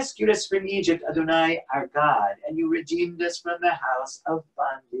 You rescued us from Egypt, Adonai, our God, and you redeemed us from the house of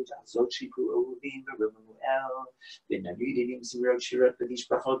bondage.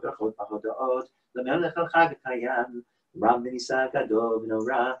 Ram v'nisa gadol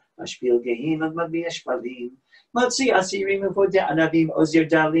v'nora, mashpil gehim v'magbi ashpalim. Motzi asirim v'vodeh anavim ozir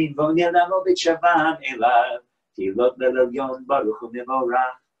dalim, v'onelamo b'tshavam elav. Tilot l'elyon baruch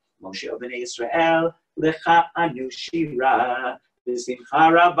u'mevorach. Moshe obnei Yisrael, lecha anu shira.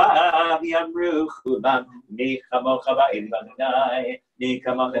 V'simcha rabba v'yamru chulam. Ni chamocha ba'il v'adonai. Ni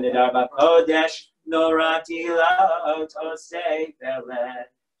kamocha nedar b'kodesh. Nora tilot osei v'eleh.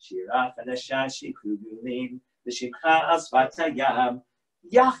 Shira chadasha shikru gulim. ושמחה על שפת הים,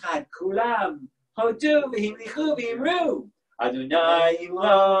 יחד כולם, הודו והמליכו ואמרו, אדוני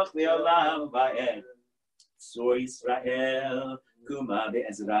ימלוך לעולם ועד. צור ישראל, קומה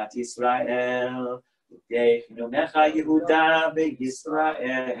בעזרת ישראל, ותחנונך יהודה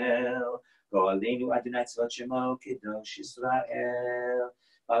בישראל, גואלנו אדוני צבאות שמו קדוש ישראל,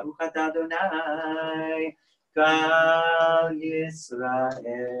 ברוך אתה אדוני, קהל ישראל.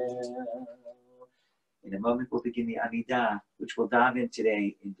 In a moment, we'll begin the Amidah, which we'll dive in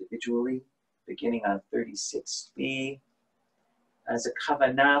today individually, beginning on 36b. As a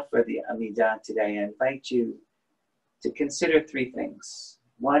kavanah for the Amidah today, I invite you to consider three things.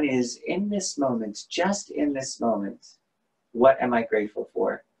 One is, in this moment, just in this moment, what am I grateful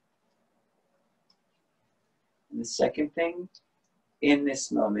for? And the second thing, in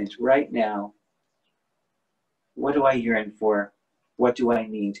this moment, right now, what do I yearn for? What do I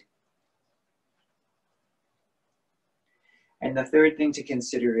need? And the third thing to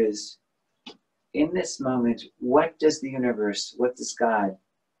consider is, in this moment, what does the universe, what does God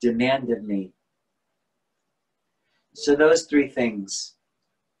demand of me? So those three things.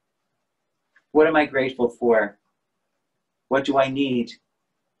 What am I grateful for? What do I need?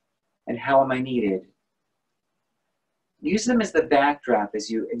 And how am I needed? Use them as the backdrop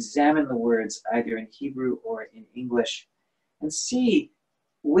as you examine the words either in Hebrew or in English and see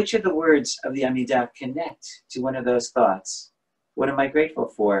which of the words of the Amidah connect to one of those thoughts. What am I grateful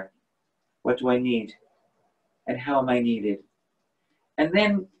for? What do I need? And how am I needed? And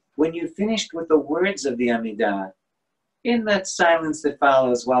then when you've finished with the words of the Amidah, in that silence that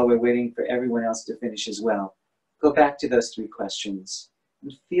follows while we're waiting for everyone else to finish as well, go back to those three questions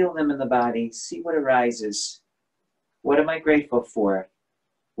and feel them in the body, see what arises. What am I grateful for?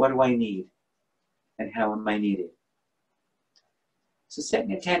 What do I need? And how am I needed? So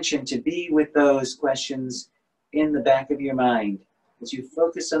setting attention to be with those questions in the back of your mind as you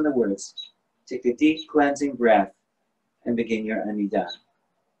focus on the words. Take a deep cleansing breath and begin your Amidah.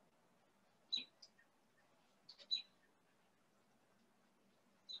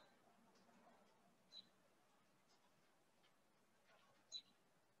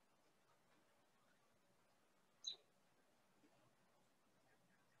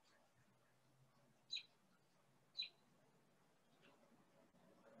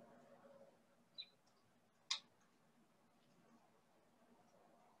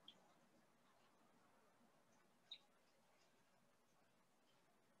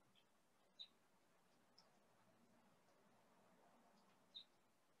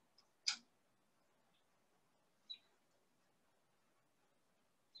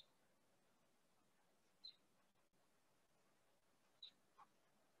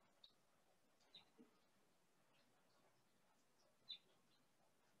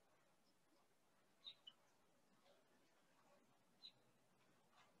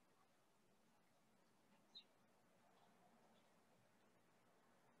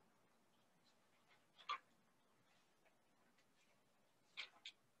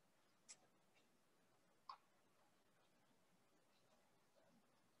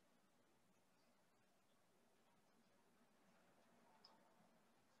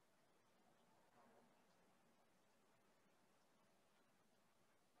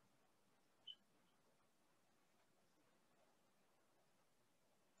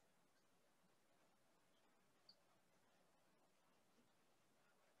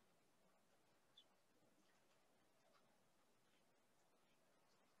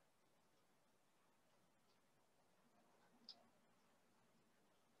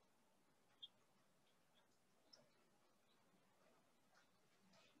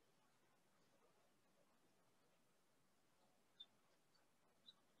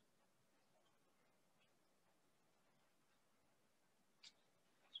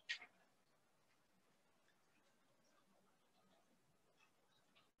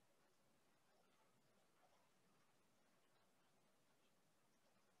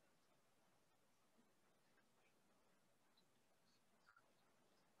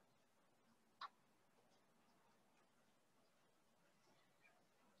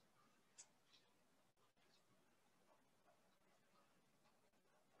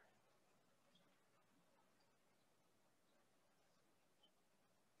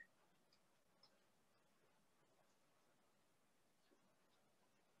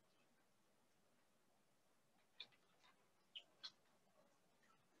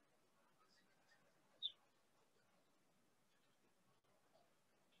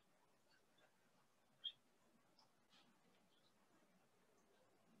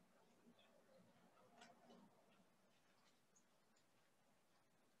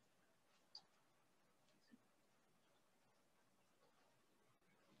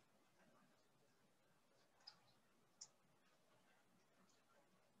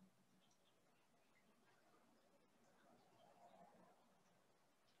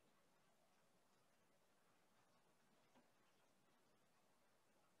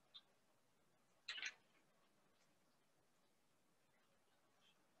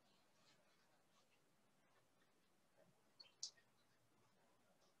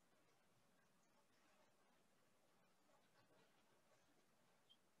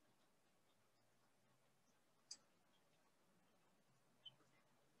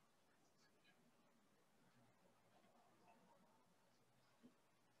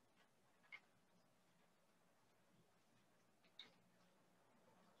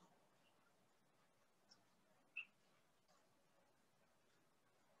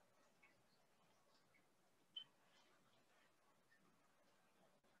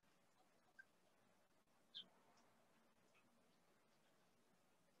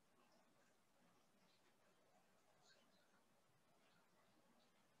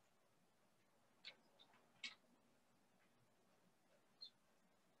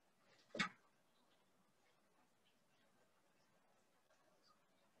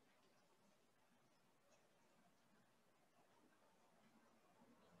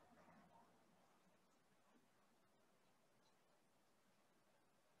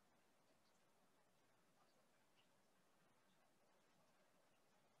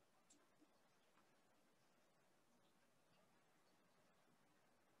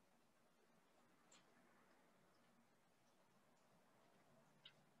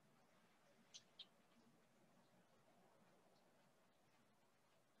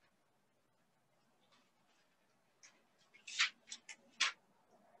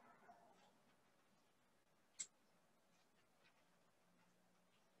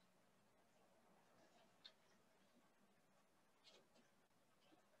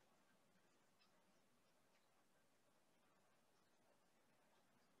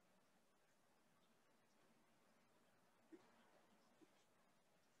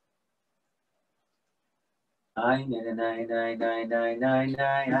 I nine nine nine nine nine nine nine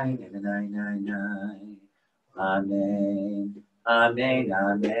I nine nine nine nine. Amen. Amen.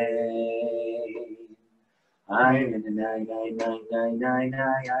 Amen. I nine nine nine nine nine nine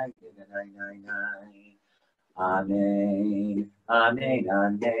I nine nine nine. Amen. Amen.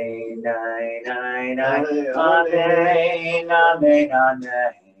 Amen. Nine nine nine. Amen. Amen.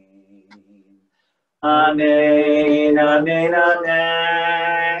 Amen. Amen, amen, amen, amen,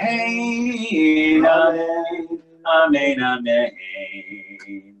 amen, amen,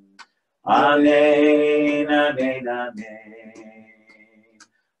 amen, amen, amen.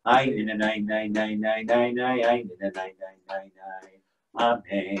 I nine nine nine nine nine nine I nine nine nine nine.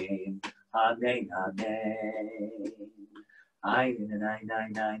 Amen, amen, amen. I nine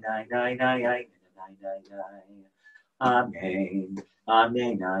nine nine nine nine I nine nine nine. Amen.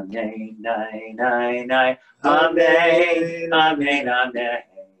 Amen, amen, nine, nine, nine. Amen, amen, amen.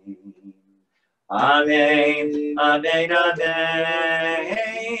 Amen, amen,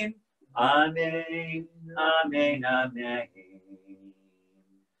 amen. Amen, amen, amen.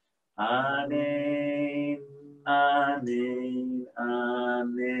 Amen, amen,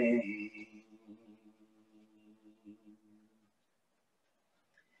 amen.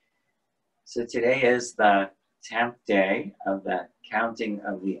 So today is the 10th day of the counting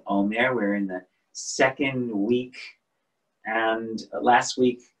of the Omer. We're in the second week, and last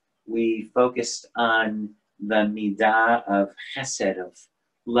week we focused on the midah of chesed, of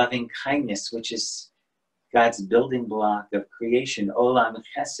loving kindness, which is God's building block of creation. Olam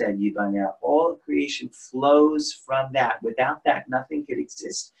chesed yibaneh. All creation flows from that. Without that, nothing could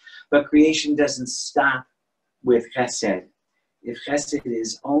exist. But creation doesn't stop with chesed. If chesed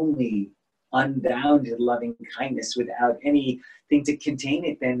is only unbounded loving kindness without anything to contain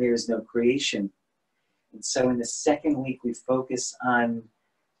it, then there is no creation. And so in the second week, we focus on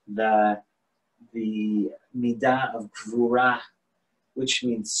the midah of gvura, which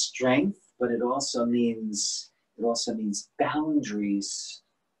means strength, but it also means boundaries.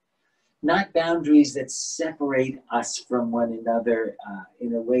 Not boundaries that separate us from one another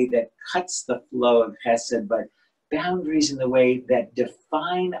in a way that cuts the flow of chesed, but boundaries in the way that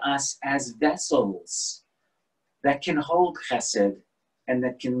define us as vessels that can hold chesed and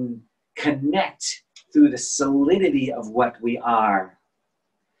that can connect through the solidity of what we are.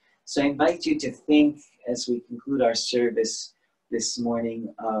 So I invite you to think, as we conclude our service this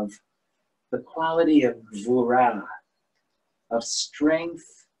morning, of the quality of gvura, of strength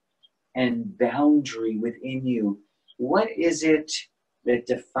and boundary within you. What is it that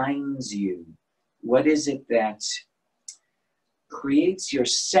defines you? What is it that creates your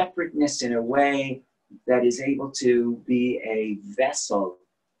separateness in a way that is able to be a vessel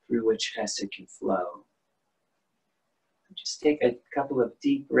through which chesed can flow? Just take a couple of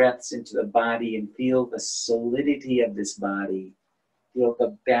deep breaths into the body and feel the solidity of this body. Feel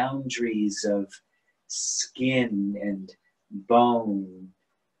the boundaries of skin and bone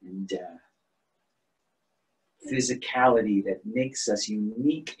and physicality that makes us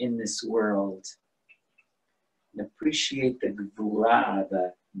unique in this world. And appreciate the gvura,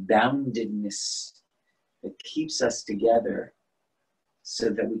 the boundedness that keeps us together so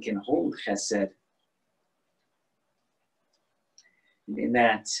that we can hold chesed. And in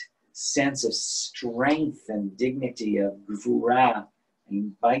that sense of strength and dignity of gvura, I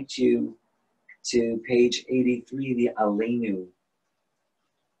invite you to page 83, the Aleinu.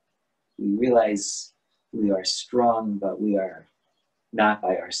 We realize we are strong, but we are not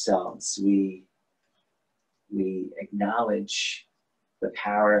by ourselves. We acknowledge the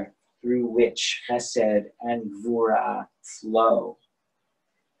power through which chesed and gvura flow.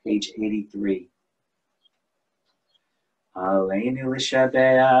 Page 83. Aleinu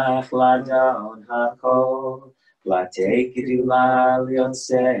l'shabeach ladon hakol, latei gedula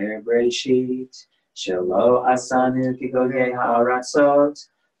liotzer breshit, shelo asanu kigogei haratzot,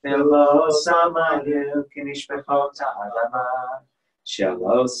 velo samanu kinishbechot ha'adama,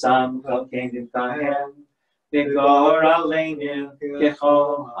 shelo sam kol kenim kahem, v'gor aleinu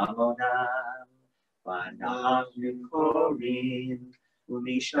kechol hamonam, v'anachnu korim,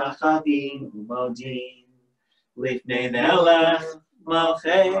 u'mishtachavim u'modim, Lifnei Melech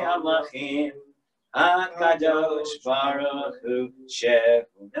Malchei Hamlachim HaKadosh Baruch Hu Shehu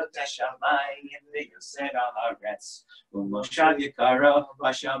Notei Shamayim V'Yosed Haaretz U'Moshav Yikaro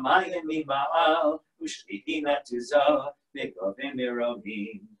B'Shamayim Miba'al U'Shlichim Etuzo V'Govim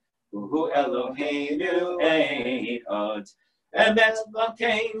Miromim U'Hu Eloheinu Ein Od Emet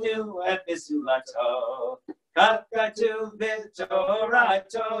Malkeinu Episulato Kach Katuv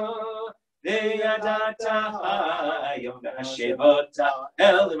B'Torato V'yadata hayom v'hashevota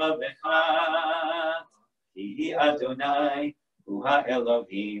el imavecha Ki Adonai hu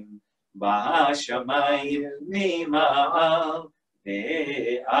ha'Elohim ba'ashamayim mima'al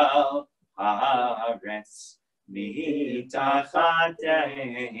ve'al haaretz mitachat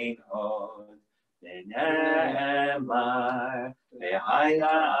ein od ve'nemar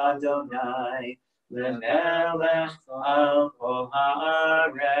ve'haya Adonai lemelech al kol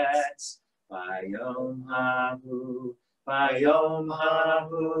haaretz Bayom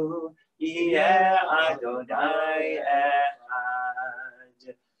hahu, Yeh Adonai Echad,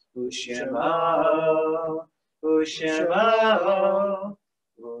 Ushemo Echad.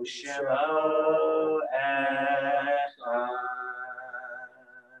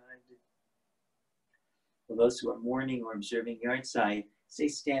 For those who are mourning or observing yahrzeit, stay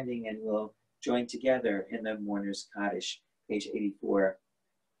standing and we'll join together in the Mourner's Kaddish, page 84.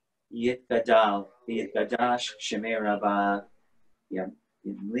 Yitgadal, Yitgadash, Shemei Rabbah,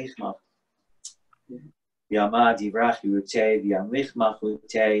 Yamlich Yamad Yivrach Yutei, Yamlich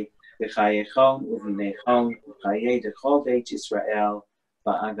Machutei, V'chayechon u'v'nechon, V'chayei dechol Beit Yisrael,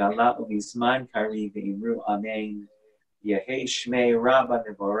 V'agala u'v'zman kari v'imru Amen. Yehei Shmei Rabbah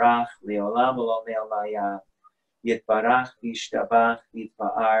Nevorach, Le'olam Lo Ne'omaya, Yitbarach V'yishtabach,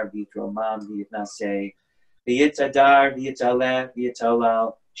 Yitpa'ar, V'yitromam, V'yitnaseh, V'yitzadar, V'yitaleh,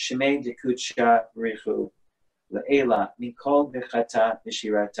 V'yitalal, Shemei Dekutsha Richu, Le'ela, Mikol Bechata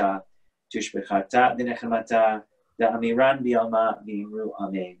B'shirata, Tushbechata B'nechemata, Da'amiran B'yalma V'imru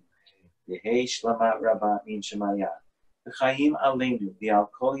Amen. Yehei Shlama Rabba Min Shemaya, V'chayim Aleinu V'al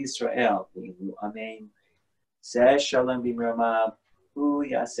Kol Yisrael V'imru Amen. Seh Shalom B'mrama, Hu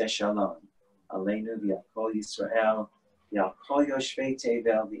Yaseh Shalom, Aleinu V'al Kol Yisrael, V'al Kol Yoshvei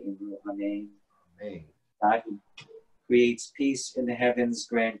Tevel V'imru Amen. Amen. God who creates peace in the heavens,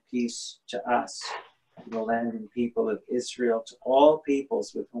 grant peace to us, to the land and people of Israel, to all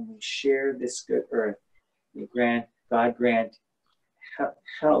peoples with whom we share this good earth. God grant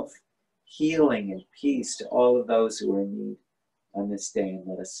health, healing, and peace to all of those who are in need on this day, and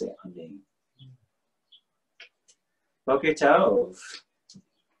let us say Amen. Boker Tov.